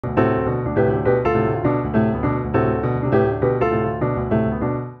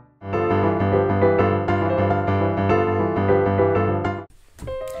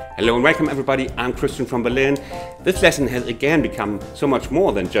Hello and welcome everybody, I'm Christian from Berlin. This lesson has again become so much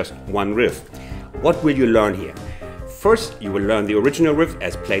more than just one riff. What will you learn here? First, you will learn the original riff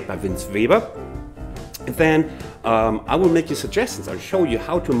as played by Vince Weber. Then I will make you suggestions. I'll show you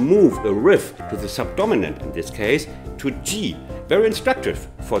how to move a riff to the subdominant, in this case to G. Very instructive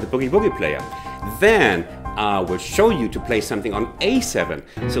for the Boogie Woogie player. Then I will show you to play something on A7,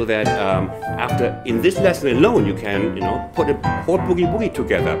 so that in this lesson alone you can put a whole Boogie Woogie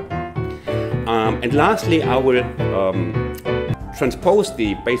together. And lastly, I will transpose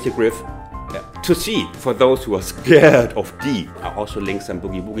the basic riff to C for those who are scared of D. I'll also link some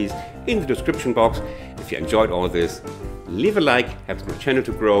Boogie Woogies in the description box. If you enjoyed all this, leave a like, helps my channel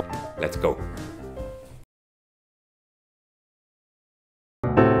to grow. Let's go.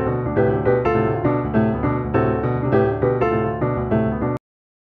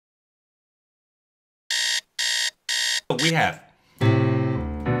 We have,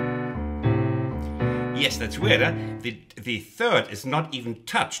 yes, that's weird, huh? The third is not even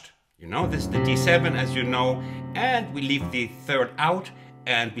touched. This is the D7, as you know, and we leave the third out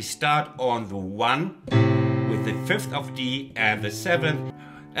and we start on the 1 with the 5th of D and the 7th,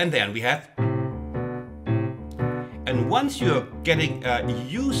 and then we have, and once you're getting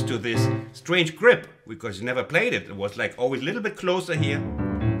used to this strange grip, because you never played it, it was like always a little bit closer here.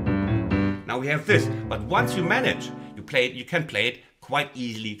 Now we have this, but once you manage, you can play it quite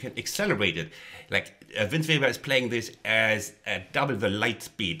easily, you can accelerate it. Like Vince Weber is playing this as double the light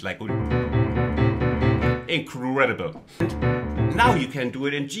speed, like incredible. And now you can do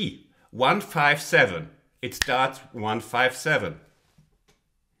it in G. 1, 5, 7. It starts 1, 5, 7.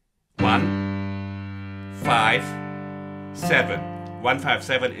 1, 5, 7. 1, 5,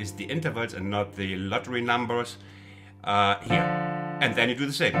 7 is the intervals and not the lottery numbers here. And then you do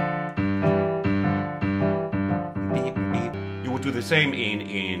the same. Do the same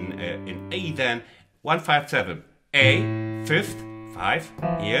in A then. 1, 5, 7. A, 5th, 5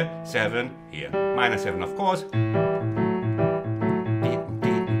 here, 7 here. Minor 7 of course.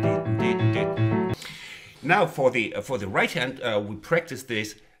 Now for the right hand, we practice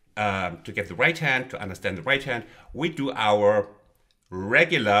this to get the right hand, to understand the right hand. We do our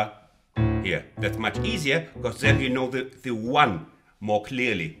regular here. That's much easier because then you know the 1 more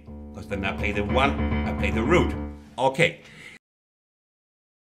clearly. Because then I play the 1, I play the root. Okay.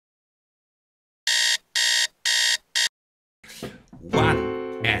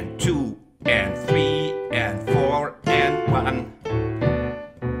 One and 2 and 3 and 4 and 1.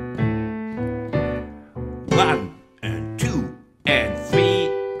 1 and 2 and 3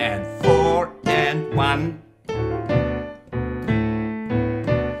 and 4 and 1.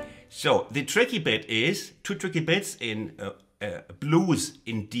 So the tricky bit is, two tricky bits in blues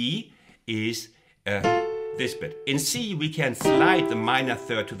in D is this bit. In C we can slide the minor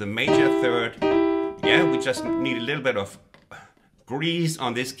third to the major third. Yeah, we just need a little bit of grease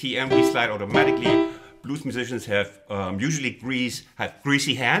on this key and we slide automatically. Blues musicians have usually have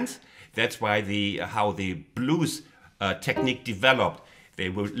greasy hands. That's why how the blues technique developed. They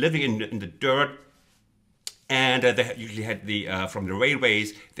were living in the dirt, and they usually had from the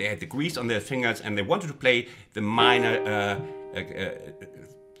railways. They had the grease on their fingers, and they wanted to play the minor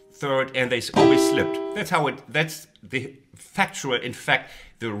third, and they always slipped. That's the factual, in fact,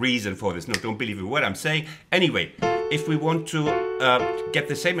 the reason for this. No, don't believe a word I'm saying. Anyway, if we want to get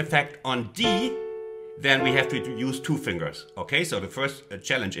the same effect on D, then we have to use 2 fingers. Okay, so the first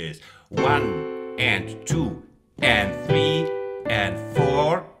challenge is 1 and 2 and 3 and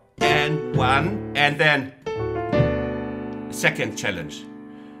 4 and 1, and then second challenge.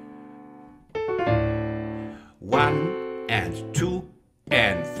 1 and 2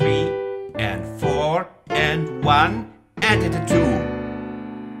 and 3 and 4 and 1, and at the 2.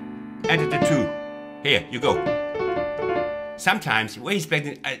 And at the 2. Here, you go. Sometimes, the way he's playing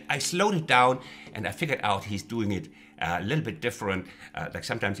it, I slowed it down and I figured out he's doing it a little bit different. Like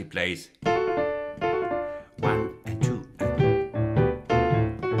sometimes he plays 1 and 2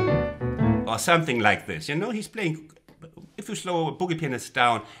 or something like this. He's playing. If you slow a boogie pianist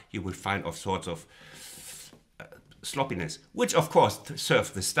down, you will find all sorts of sloppiness, which of course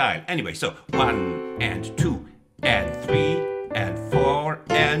serves the style. Anyway, so 1 and 2 and 3 and 4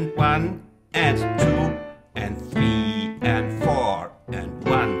 and 1 and 2 and 3 and 4 and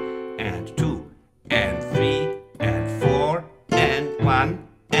 1 and 2 and 3 and 4 and 1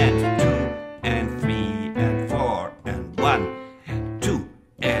 and 2 and 3 and 4 and 1 and 2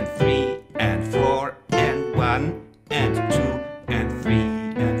 and 3 and 4 and 1 and 2 and 3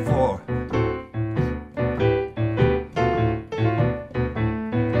 and 4.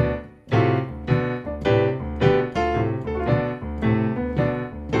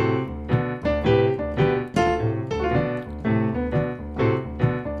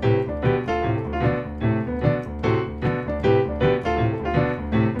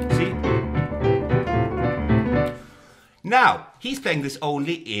 he's playing this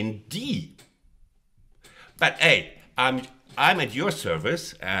only in D. But hey, I'm at your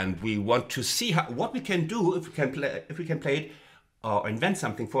service, and we want to see what we can do if we can play it or invent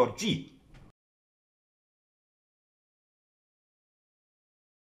something for G.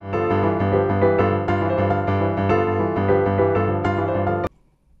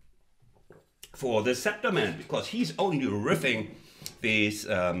 For the scepter man, because he's only riffing this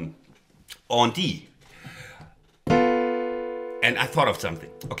on D. And I thought of something.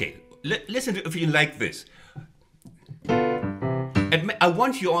 Okay, listen to if you like this. And I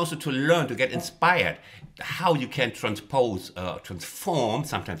want you also to learn, to get inspired, how you can transform,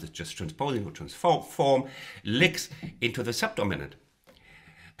 sometimes it's just transposing or transform licks into the subdominant.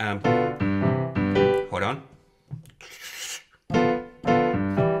 Hold on.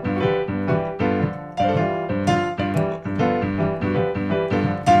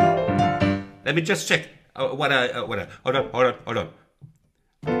 Let me just check hold on.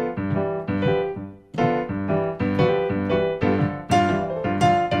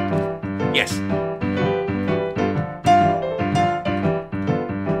 Yes.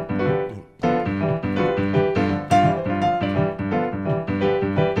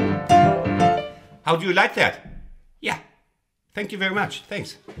 How do you like that? Yeah. Thank you very much.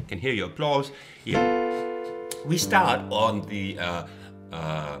 Thanks. I can hear your applause. Yeah. We start on the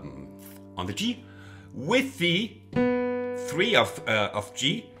G with the 3 of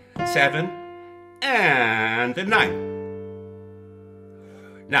G, 7, and the 9.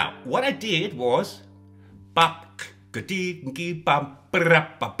 Now, what I did was I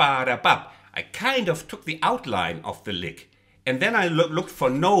kind of took the outline of the lick, and then I looked for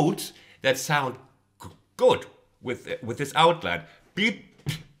notes that sound good with this outline.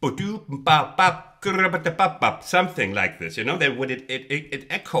 Something like this, you know, that when it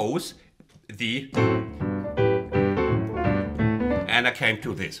echoes the, and I came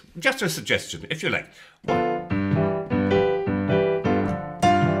to this. Just a suggestion, if you like.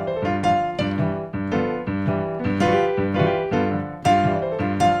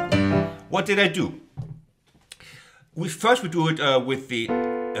 What did I do? First we do it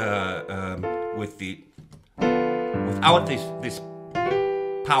without this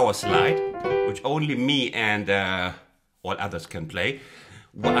power slide, which only me and all others can play.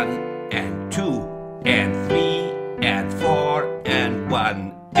 1 and 2 and 3 and 4 and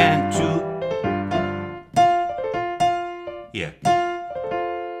 1 and 2. Here.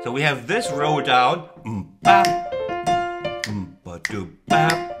 So we have this rolled down.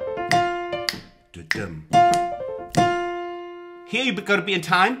 Here you're gonna be in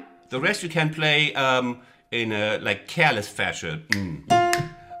time. The rest you can play in a like careless fashion.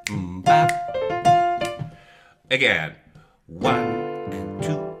 Again, 1 and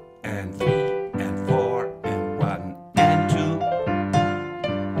 2 and 3 and 4 and 1 and 2.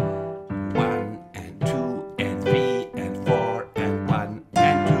 1 and 2 and 3 and 4 and 1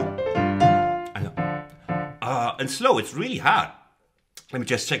 and 2. I know. And slow, it's really hard. Let me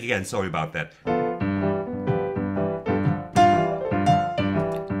just check again, sorry about that.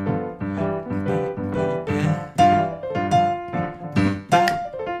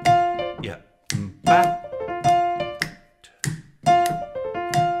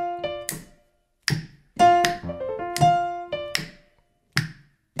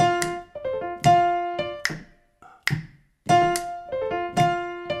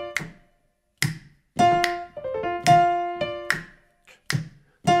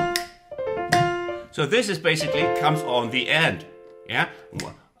 So this is basically comes on the end, yeah?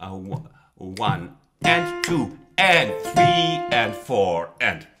 1 and 2 and 3 and 4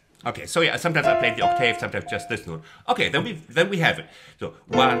 and. Okay, so yeah, sometimes I play the octave, sometimes just this note. Okay, then we have it. So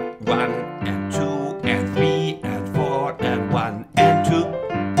 1, 1 and 2 and 3 and 4 and 1 and 2.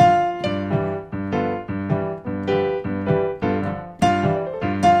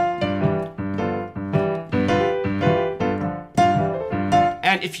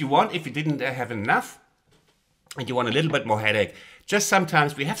 And if you want, if you didn't have enough and you want a little bit more headache, just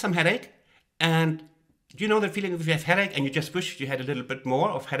sometimes we have some headache, and do you know the feeling if you have headache and you just wish you had a little bit more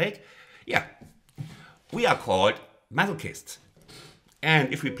of headache? Yeah. We are called masochists.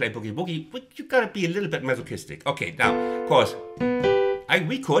 And if we play Boogie Woogie, you gotta be a little bit masochistic. Okay, now, of course,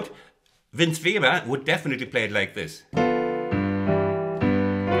 we could. Vince Weber would definitely play it like this.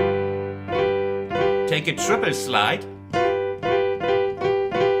 Take a triple slide.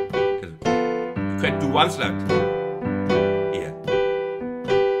 You can do one slide. Here.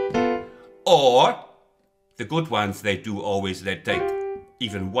 Or, the good ones, they take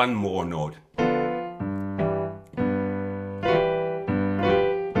even one more note.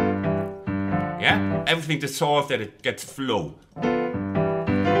 Yeah? everything dissolved, that it gets flow.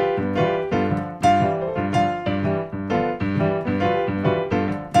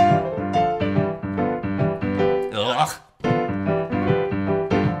 Ugh.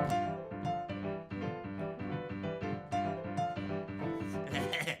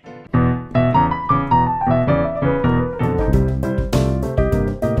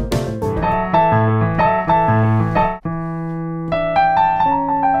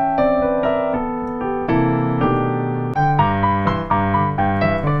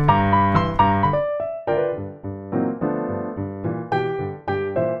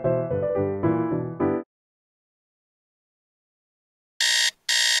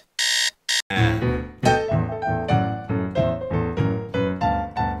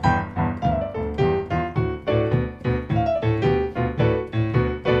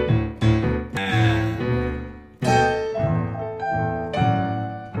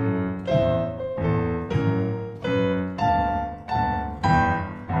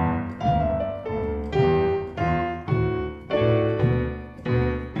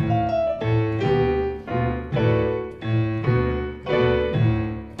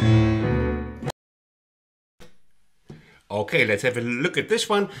 Okay, let's have a look at this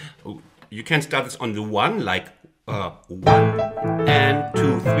one. You can start this on the 1, like 1 and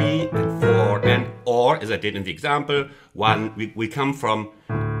 2, 3 and 4, and or as I did in the example, 1. We come from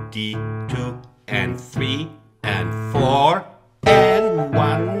D, 2 and 3 and 4 and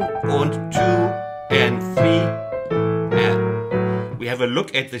 1 and 2 and 3. And we have a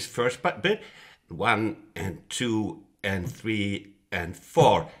look at this first bit. 1 and 2 and 3 and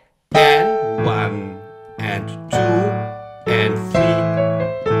 4 and 1 and 2 and 3,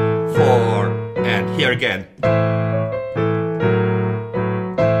 4, and here again.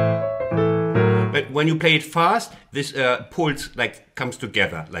 But when you play it fast, this pulse like comes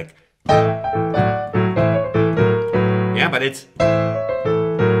together, like. Yeah, but it's.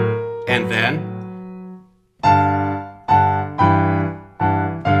 And then.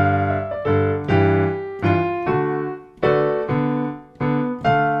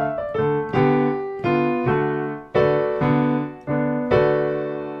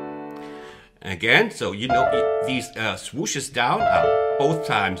 Again, so you know these swooshes down are both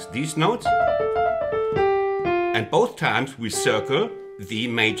times these notes, and both times we circle the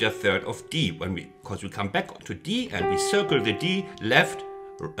major third of D because we come back to D and we circle the D left,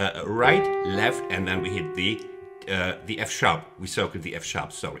 right, left, and then we hit the F sharp. We circle the F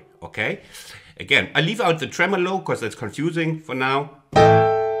sharp. Sorry. Okay. Again, I leave out the tremolo because that's confusing for now.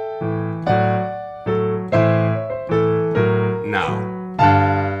 Now.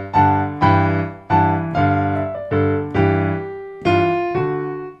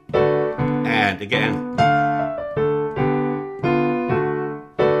 Again.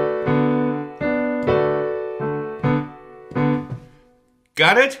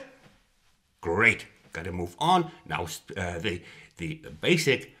 Got it? Great. Gotta move on. Now the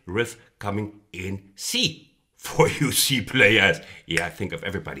basic riff coming in C for you C players. Yeah, think of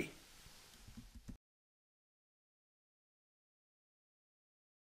everybody.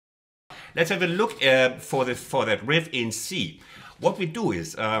 Let's have a look for that riff in C. What we do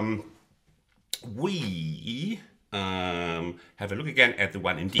is we have a look again at the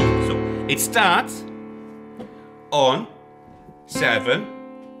 1 in D. So it starts on 7,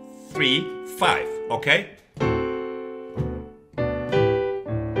 3, 5, okay?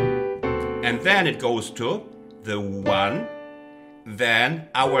 And then it goes to the 1, then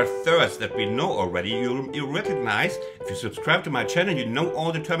our thirds that we know already. You recognize, if you subscribe to my channel, you know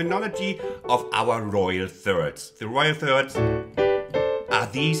all the terminology of our royal thirds. The royal thirds are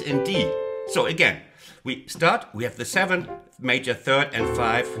these in D. So again, we start, we have the 7 major third and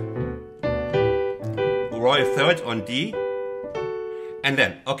 5 royal thirds on D. And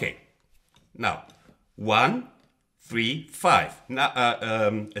then, okay, now 1, 3, 5. Now,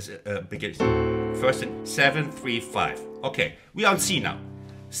 begins. First 7, 3, 5. Okay, we are on C now.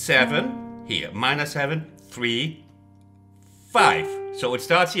 7 here, minor 7, 3, 5. So it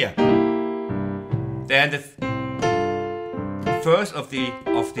starts here. Then the first of the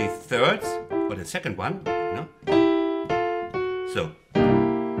thirds, or the second one, no? So.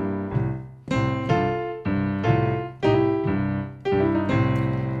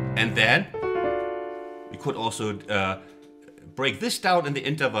 And then we could also break this down in the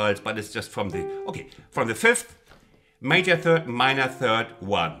intervals, but it's just from the, okay, from the 5th, major third, minor third,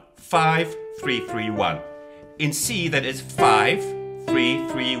 1. 5, 3, 3, 1. In C, that is 5, 3,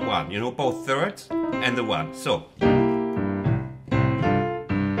 3, 1. You know, both thirds and the 1. So.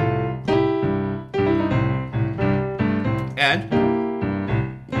 And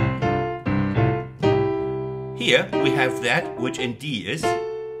here we have that, which in D is,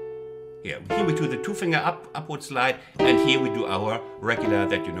 here we do the 2-finger upward slide, and here we do our regular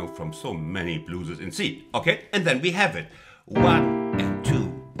that you know from so many blueses in C. Okay, and then we have it 1 and 2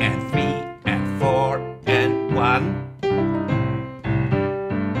 and 3 and 4 and 1.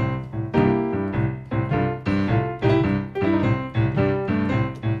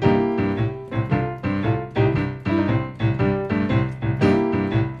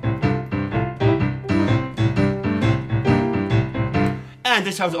 And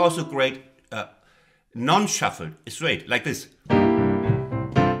this sounds also great, non-shuffled, straight, like this.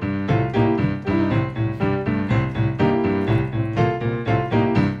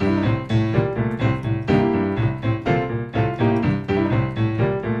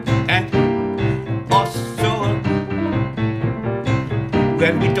 And also,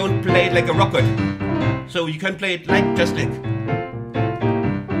 when we don't play it like a rocket, so you can play it like, just like.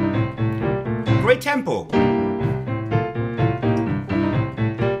 Great tempo.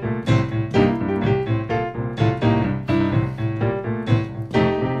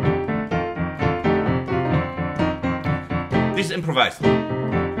 This is improvised.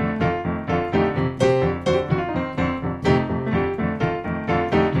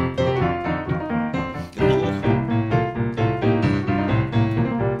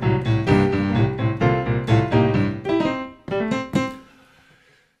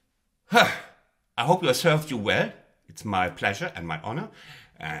 I hope I served you well. It's my pleasure and my honor.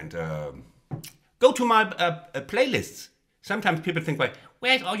 And go to my playlists. Sometimes people think, like,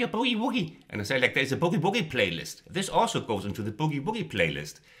 where's all your Boogie Woogie? And I say, like, there's a Boogie Woogie playlist. This also goes into the Boogie Woogie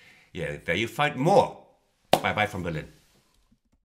playlist. Yeah, there you find more. Bye-bye from Berlin.